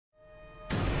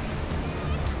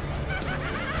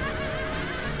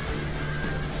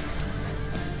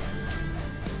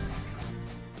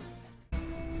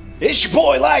It's your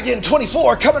boy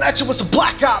Laggin24 coming at you with some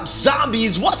Black Ops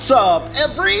Zombies. What's up,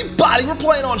 everybody? We're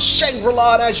playing on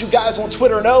Shangri-La, and as you guys on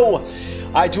Twitter know,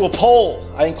 I do a poll.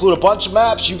 I include a bunch of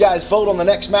maps. You guys vote on the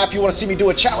next map you want to see me do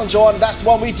a challenge on. That's the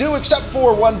one we do, except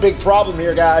for one big problem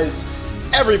here, guys.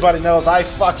 Everybody knows I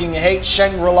fucking hate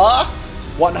Shangri-La.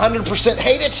 100%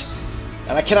 hate it.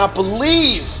 And I cannot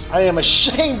believe I am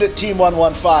ashamed at Team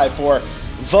 115 for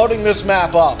voting this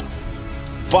map up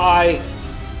by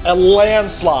a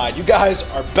landslide. You guys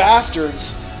are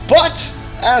bastards, but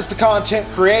as the content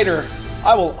creator,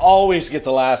 I will always get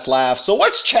the last laugh. So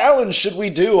which challenge should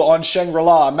we do on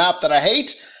Shangri-La, a map that I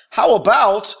hate? How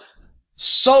about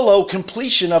solo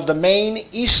completion of the main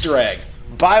Easter egg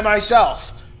by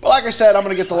myself? But like I said, I'm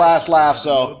gonna get the last laugh,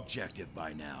 so objective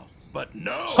by now. But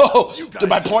no. Oh, did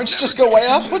my points just go way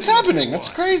up? What's happening? That's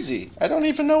crazy. I don't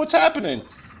even know what's happening.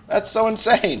 That's so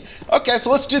insane. Okay,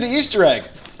 so let's do the Easter egg.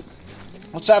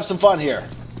 Let's have some fun here.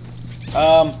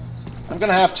 I'm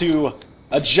gonna have to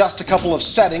adjust a couple of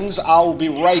settings. I'll be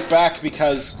right back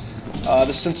because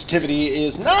the sensitivity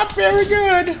is not very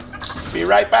good. Be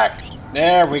right back.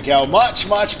 There we go. Much,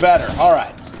 much better. All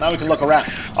right, now we can look around.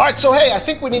 All right, so hey, I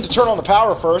think we need to turn on the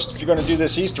power first if you're gonna do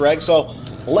this Easter egg, so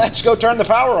let's go turn the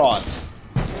power on.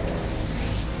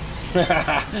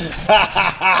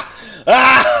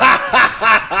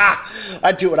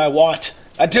 I do what I want.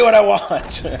 I do what I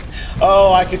want.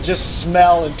 Oh, I could just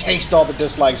smell and taste all the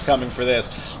dislikes coming for this.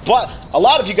 But a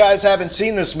lot of you guys haven't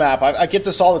seen this map. I get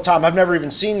this all the time. I've never even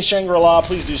seen Shangri-La.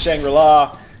 Please do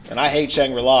Shangri-La. And I hate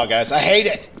Shangri-La, guys. I hate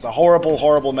it. It's a horrible,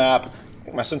 horrible map. I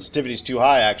think my sensitivity's too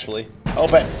high, actually.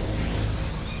 Open.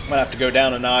 I'm gonna have to go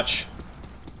down a notch.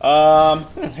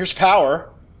 Here's power.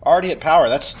 Already at power.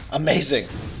 That's amazing.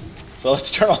 So let's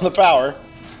turn on the power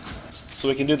so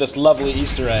we can do this lovely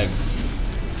Easter egg.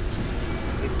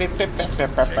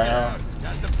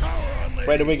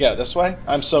 Where do we go? This way?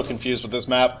 I'm so confused with this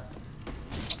map.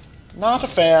 Not a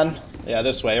fan. Yeah,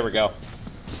 this way. Here we go.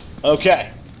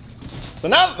 Okay. So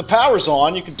now that the power's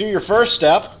on, you can do your first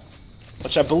step,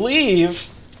 which I believe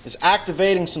is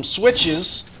activating some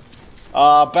switches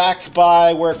back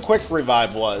by where Quick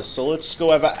Revive was. So let's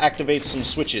go activate some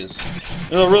switches.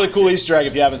 It's a really cool Easter egg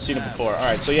if you haven't seen it before.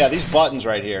 Alright, so yeah, these buttons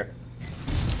right here.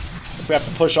 If we have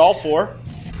to push all four,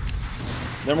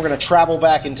 then we're going to travel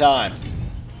back in time.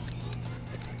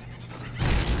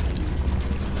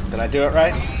 Did I do it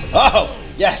right? Oh,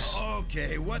 yes.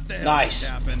 Okay, what the hell nice.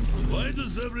 Happened? Why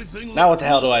does everything now what the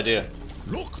hell do I do?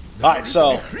 Look. Alright,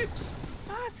 so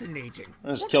Fascinating.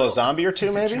 let's kill a zombie or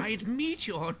two, maybe? A giant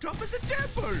meteor drop as a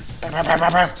temple.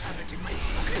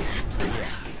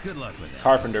 Good luck with that.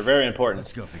 Carpenter, very important.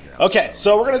 Let's go figure it out. Okay,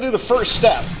 so we're going to do the first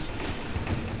step.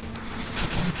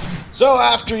 So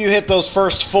after you hit those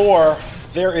first four,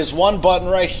 there is one button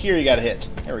right here you got to hit.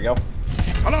 Here we go.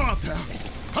 Hello out there.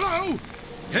 Hello.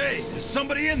 Hey, there's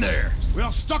somebody in there. We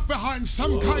are stuck behind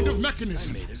some kind of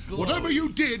mechanism. Whatever you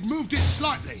did moved it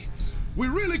slightly. We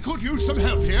really could use some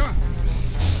help here.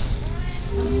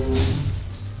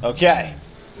 Okay.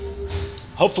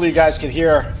 Hopefully you guys can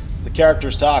hear the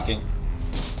characters talking.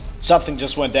 Something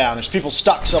just went down. There's people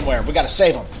stuck somewhere. We got to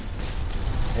save them.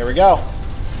 Here we go.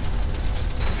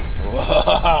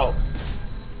 Whoa.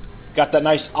 Got that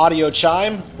nice audio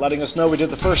chime letting us know we did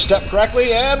the first step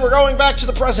correctly, and we're going back to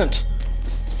the present.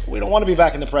 We don't want to be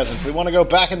back in the present. We want to go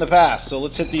back in the past. So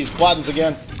let's hit these buttons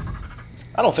again.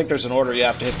 I don't think there's an order you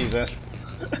have to hit these in.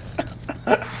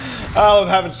 Oh, I'm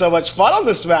having so much fun on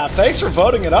this map. Thanks for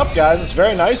voting it up, guys. It's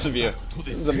very nice of you.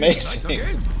 This is amazing.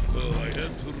 Well, I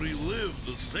had to relive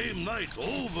the same night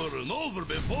over and over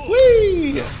before.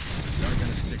 Whee! You're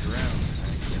gonna stick around. I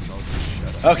guess I'll just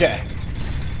shut up. Okay.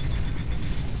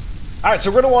 Alright,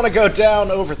 so we're going to want to go down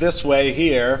over this way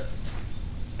here.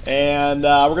 And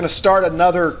we're going to start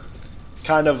another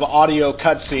kind of audio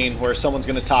cutscene where someone's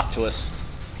going to talk to us.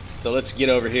 So let's get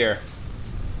over here.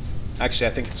 Actually,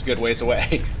 I think it's a good ways away. I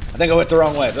think I went the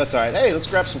wrong way, but that's alright. Hey, let's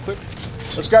grab some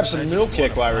mule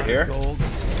kick while we're here. I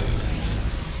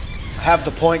have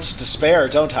the points to spare,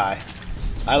 don't I?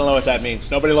 I don't know what that means.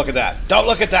 Nobody look at that. Don't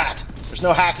look at that! There's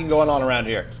no hacking going on around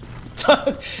here.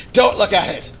 Don't look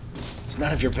at it! It's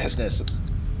none of your business.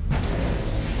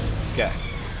 Okay.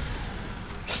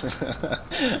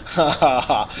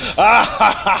 Oh,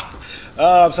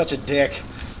 I'm such a dick.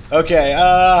 Okay,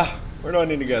 where do I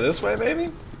need to go? This way, maybe?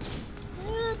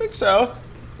 I think so.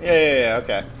 Yeah,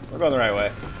 okay. We're going the right way.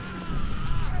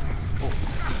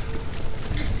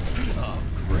 Oh,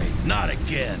 great. Not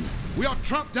again. We are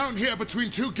trapped down here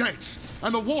between two gates,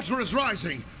 and the water is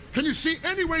rising. Can you see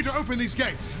any way to open these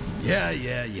gates? Yeah.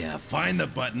 Find the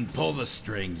button, pull the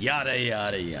string, yada,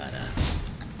 yada, yada.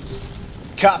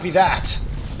 Copy that.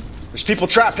 There's people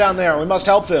trapped down there. We must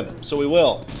help them, so we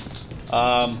will.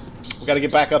 We got to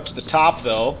get back up to the top,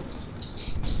 though.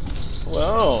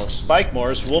 Whoa, Spike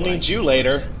Morse. We'll need you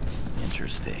later.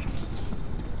 Interesting.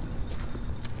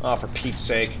 Oh, for Pete's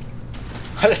sake.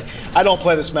 I don't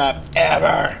play this map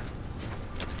ever.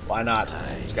 Why not?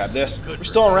 Let's grab this. We're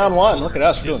still in round 1. Look at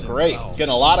us. We're doing great.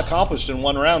 Getting a lot accomplished in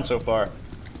 1 round so far.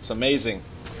 It's amazing.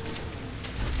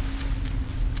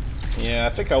 Yeah,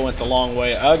 I think I went the long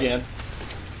way again.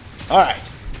 Alright.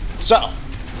 So,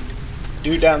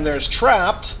 dude down there is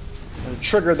trapped. And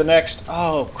trigger the next...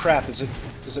 Oh, crap. Is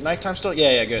it nighttime still?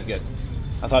 Yeah, good.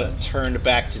 I thought it turned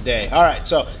back to day. Alright,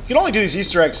 so you can only do these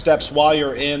Easter egg steps while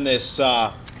you're in this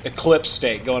eclipse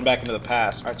state, going back into the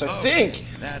past. Alright, so I think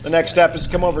the next step is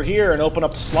to come over here and open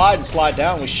up the slide and slide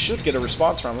down. We should get a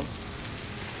response from him.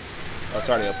 Oh, it's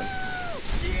already open.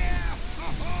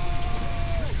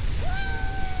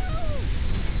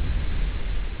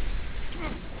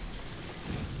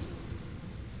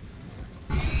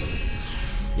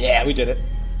 Yeah, we did it.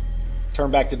 Turn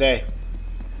back to day.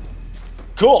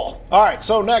 Cool. Alright,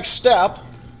 so next step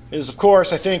is, of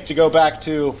course, I think, to go back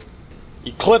to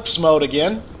Eclipse mode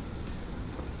again.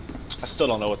 I still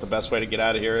don't know what the best way to get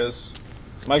out of here is.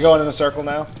 Am I going in a circle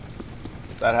now?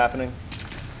 Is that happening?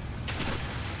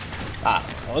 Ah,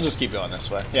 we'll just keep going this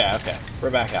way. Yeah, okay.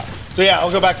 We're back out. So yeah,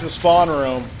 I'll go back to the spawn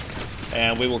room,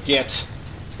 and we will get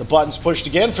the buttons pushed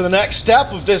again for the next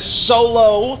step of this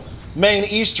solo main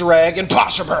Easter egg,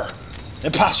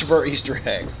 Impossible Easter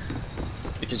egg.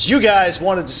 Because you guys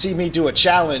wanted to see me do a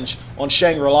challenge on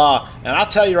Shangri-La, and I'll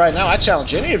tell you right now, I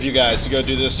challenge any of you guys to go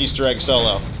do this Easter egg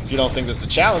solo. If you don't think this is a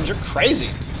challenge, you're crazy.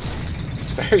 It's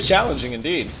very challenging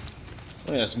indeed.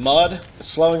 Look at this mud. It's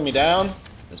slowing me down.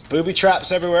 There's booby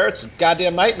traps everywhere. It's a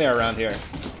goddamn nightmare around here.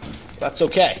 That's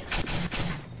okay.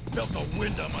 Felt the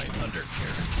wind on my undercarriage,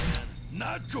 man.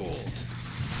 Not cool.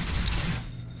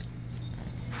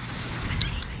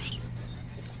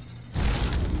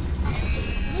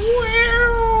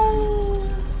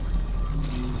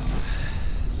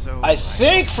 I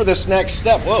think for this next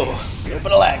step, whoa, a little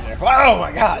bit of lag there. Oh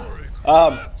my god.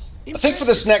 I think for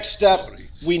this next step,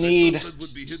 we need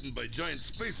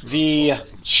the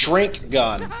shrink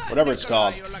gun, whatever it's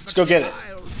called. Let's go get it.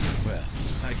 Well,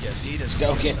 I guess he Let's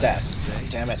doesn't go get that.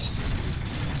 Damn it.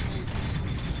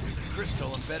 There's a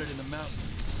crystal embedded in the mountain.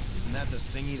 Isn't that the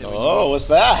thingy that Oh, what's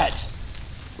that?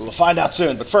 We'll find out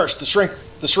soon. But first,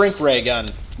 the shrink ray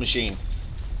gun machine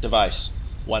device,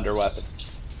 wonder weapon,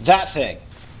 that thing.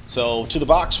 So to the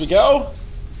box we go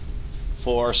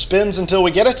for spins until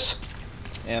we get it,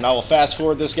 and I will fast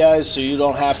forward this, guys, so you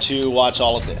don't have to watch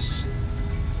all of this.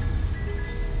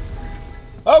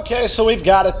 Okay, so we've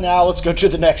got it now. Let's go to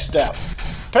the next step.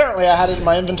 Apparently I had it in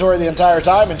my inventory the entire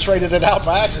time and traded it out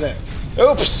by accident.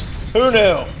 Oops, who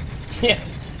knew? Yeah,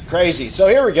 crazy. So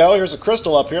here we go. Here's a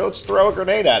crystal up here. Let's throw a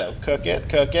grenade at it. Cook it,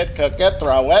 cook it, cook it,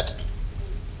 throw it.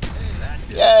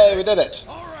 Yay, we did it.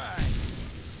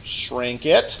 Shrink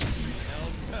it.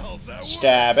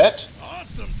 Stab it.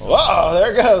 Whoa,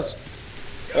 there it goes.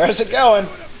 Where's it going?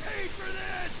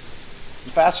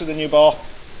 I'm faster than you, ball.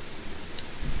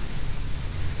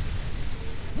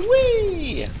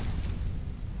 Whee!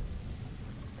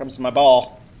 Comes my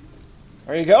ball.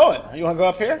 Where are you going? You want to go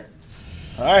up here?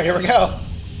 Alright, here we go.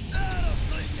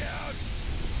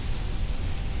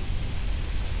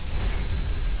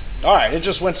 Alright, it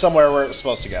just went somewhere where it was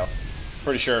supposed to go.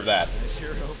 Pretty sure of that.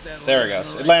 There it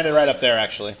goes. It landed right up there,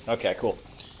 actually. Okay, cool.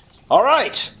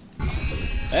 Alright.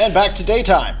 And back to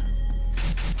daytime.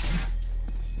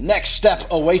 Next step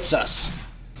awaits us.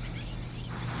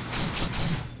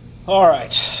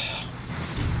 Alright.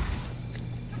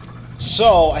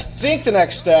 So, I think the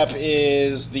next step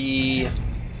is the...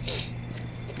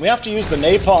 We have to use the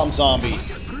napalm zombie.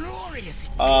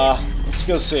 Let's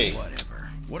go see. Whatever.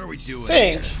 What are we doing?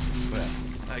 Think Well,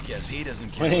 I guess he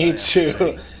doesn't care. we need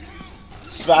to...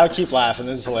 I keep laughing.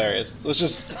 This is hilarious. Let's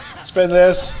just spin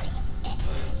this.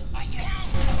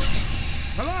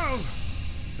 Hello?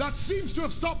 That seems to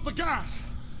have stopped the gas.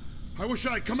 I wish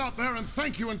I'd come out there and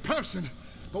thank you in person,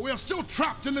 but we are still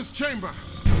trapped in this chamber.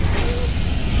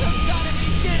 You've gotta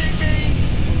be kidding me!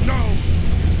 No.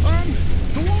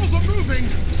 The walls are moving.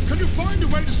 Can you find a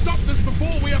way to stop this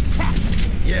before we are trapped?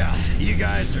 Yeah, you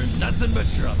guys are nothing but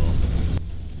trouble.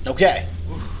 Okay.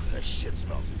 Ooh, that shit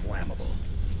smells flammable.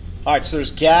 Alright, so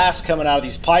there's gas coming out of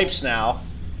these pipes now.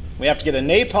 We have to get a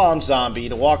napalm zombie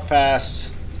to walk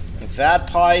past like that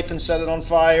pipe and set it on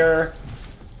fire.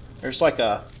 There's like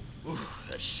a... Ooh,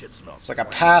 that shit smells. It's like a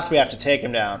path we have to take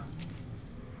him down.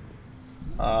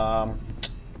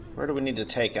 Where do we need to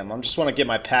take him? I just want to get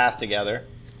my path together.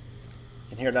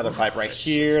 can hear another pipe right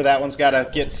here. That one's got to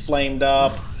get flamed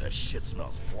up. That shit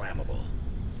smells flammable.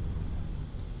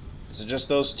 Is it just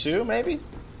those two, maybe?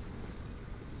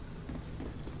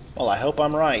 Well, I hope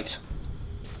I'm right.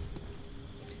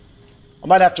 I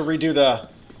might have to redo the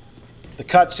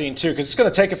cutscene too, because it's going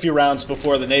to take a few rounds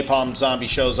before the napalm zombie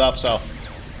shows up. So,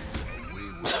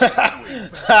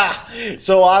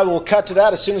 so I will cut to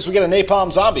that as soon as we get a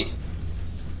napalm zombie.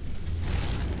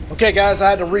 Okay, guys, I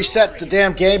had to reset the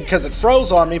damn game because it froze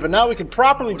on me, but now we can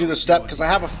properly do this step because I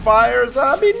have a fire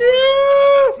zombie.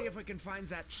 No! Let's see if we can find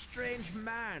that strange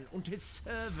man and his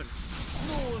servant.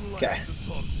 Okay.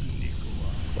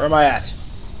 Where am I at?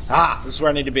 Ah, this is where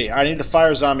I need to be. I need the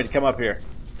fire zombie to come up here.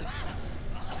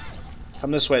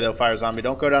 Come this way, though, fire zombie.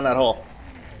 Don't go down that hole.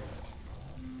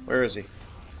 Where is he?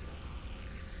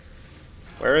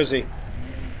 Where is he?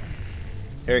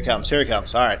 Here he comes. Here he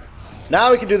comes. All right. Now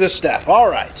we can do this step. All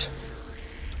right.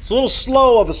 It's a little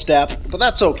slow of a step, but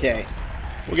that's okay.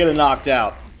 We'll get it knocked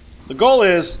out. The goal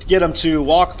is to get him to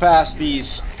walk past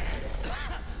these...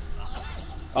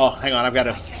 Oh, hang on. I've got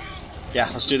to... Yeah,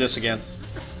 let's do this again.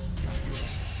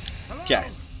 Okay.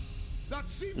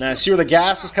 Now, see where the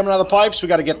gas is coming out of the pipes? We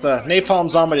got to get the napalm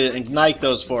zombie to ignite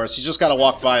those for us. He's just got to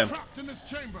walk by him.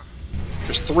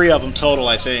 There's 3 of them total,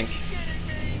 I think.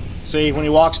 See, when he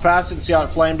walks past it, see how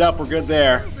it flamed up? We're good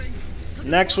there.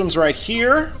 Next one's right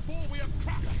here.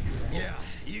 Yeah,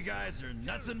 you guys are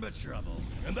nothing but trouble.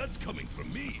 And that's coming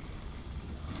from me.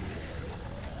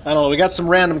 I don't know, we got some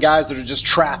random guys that are just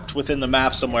trapped within the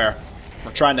map somewhere.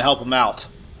 We're trying to help them out.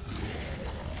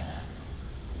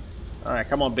 Alright,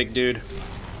 come on, big dude.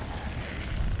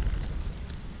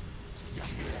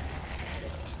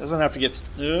 Doesn't have to get...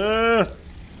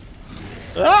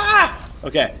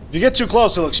 Okay, if you get too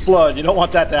close, it'll explode. You don't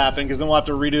want that to happen, because then we'll have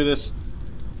to redo this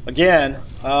again.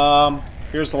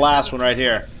 Here's the last one right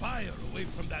here. Fire away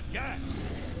from that gas.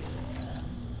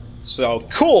 So,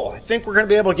 cool. I think we're going to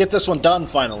be able to get this one done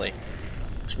finally.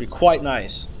 Should be quite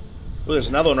nice. Oh, there's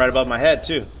another one right above my head,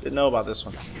 too. Didn't know about this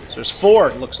one. So there's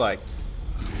 4, it looks like.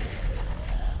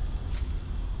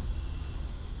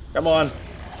 Come on.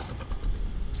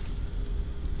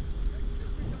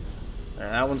 And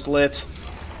that one's lit.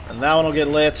 And that one will get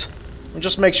lit. And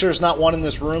just make sure there's not one in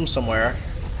this room somewhere.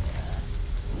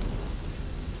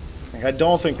 I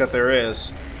don't think that there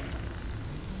is.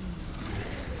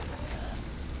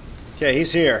 Okay,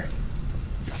 he's here.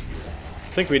 I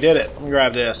think we did it. Let me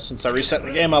grab this. Since I reset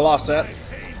the game, I lost that.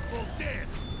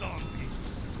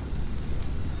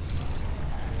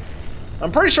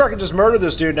 I'm pretty sure I can just murder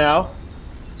this dude now.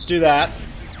 Let's do that.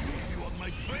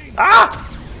 Ah!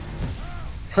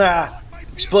 Ha!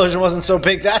 Explosion wasn't so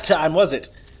big that time, was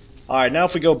it? Alright, now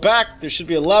if we go back, there should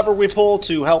be a lever we pull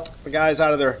to help the guys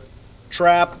out of their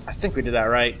trap. I think we did that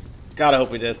right. God, I hope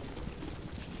we did.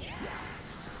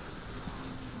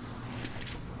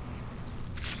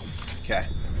 Okay.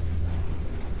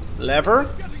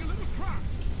 Lever.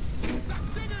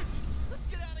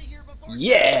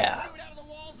 Yeah!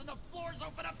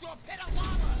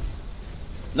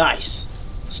 Nice.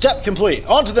 Step complete.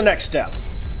 On to the next step.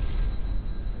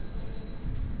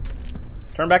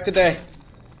 Turn back to day.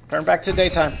 Turn back to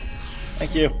daytime.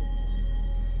 Thank you.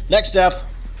 Next step.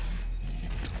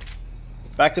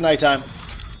 Back to nighttime.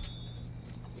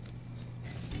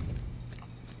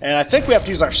 And I think we have to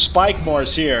use our spike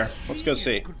mores here. Let's go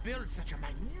see.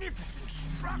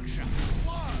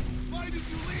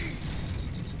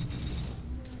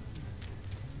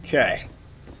 Okay.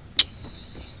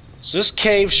 So this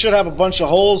cave should have a bunch of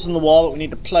holes in the wall that we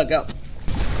need to plug up.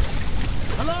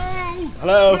 Hello?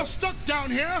 Hello? We're stuck down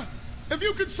here. If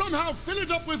you could somehow fill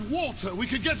it up with water, we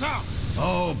could get out.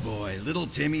 Oh boy, little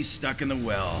Timmy's stuck in the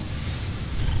well.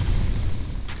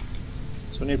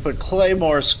 So we need to put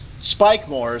claymores, spike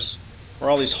mores, where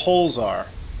all these holes are.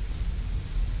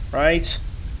 Right?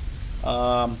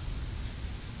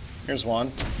 Here's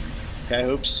one. Okay,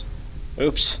 oops.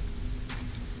 Oops.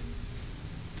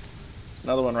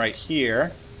 Another one right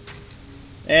here.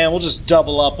 And we'll just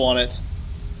double up on it.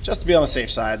 Just to be on the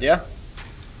safe side, yeah?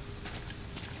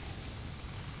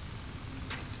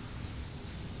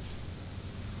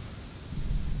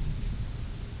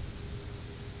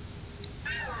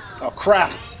 Oh,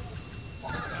 crap.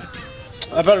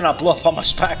 I better not blow up all my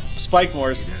spike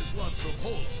mores.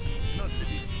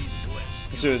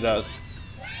 Let's see what it does.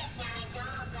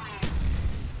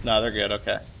 No, they're good,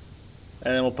 okay.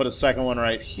 And then we'll put a second one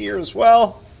right here as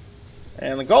well.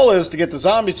 And the goal is to get the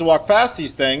zombies to walk past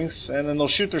these things, and then they'll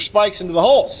shoot their spikes into the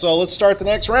holes. So let's start the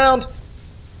next round.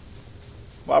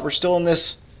 While we're still in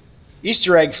this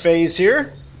Easter egg phase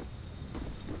here.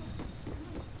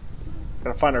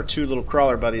 Gotta find our 2 little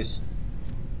crawler buddies.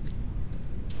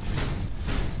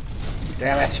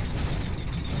 Damn it.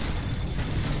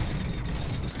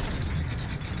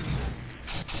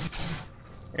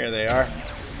 Here they are.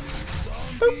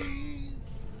 Boop.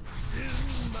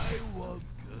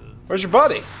 Where's your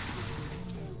buddy?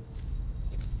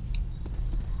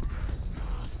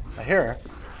 I hear her.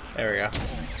 There we go.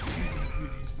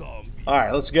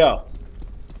 Alright, let's go.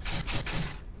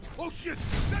 Oh shit!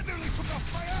 That nearly took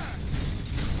off my ass!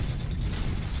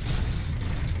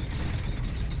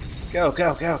 Go,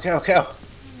 go, go, go, go.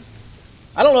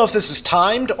 I don't know if this is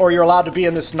timed or you're allowed to be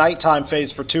in this nighttime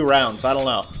phase for 2 rounds. I don't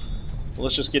know. Well,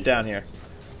 let's just get down here.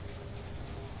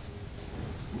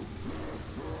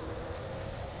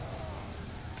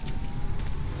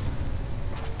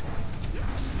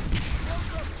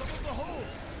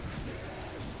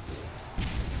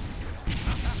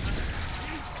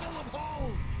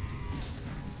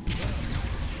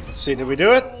 Let's see, did we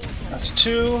do it? That's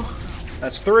 2.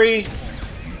 That's 3.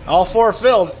 All 4 are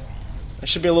filled. There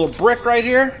should be a little brick right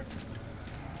here.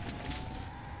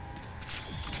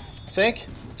 I think.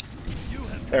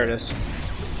 There it is.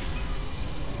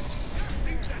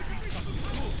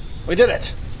 We did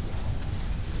it.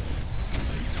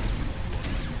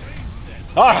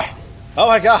 Alright. Oh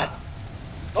my god.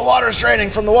 The water is draining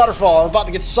from the waterfall. I'm about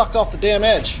to get sucked off the damn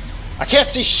edge. I can't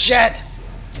see shit.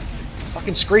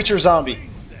 Fucking Screecher zombie.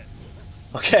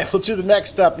 Okay, we'll do the next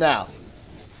step now.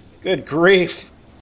 Good grief.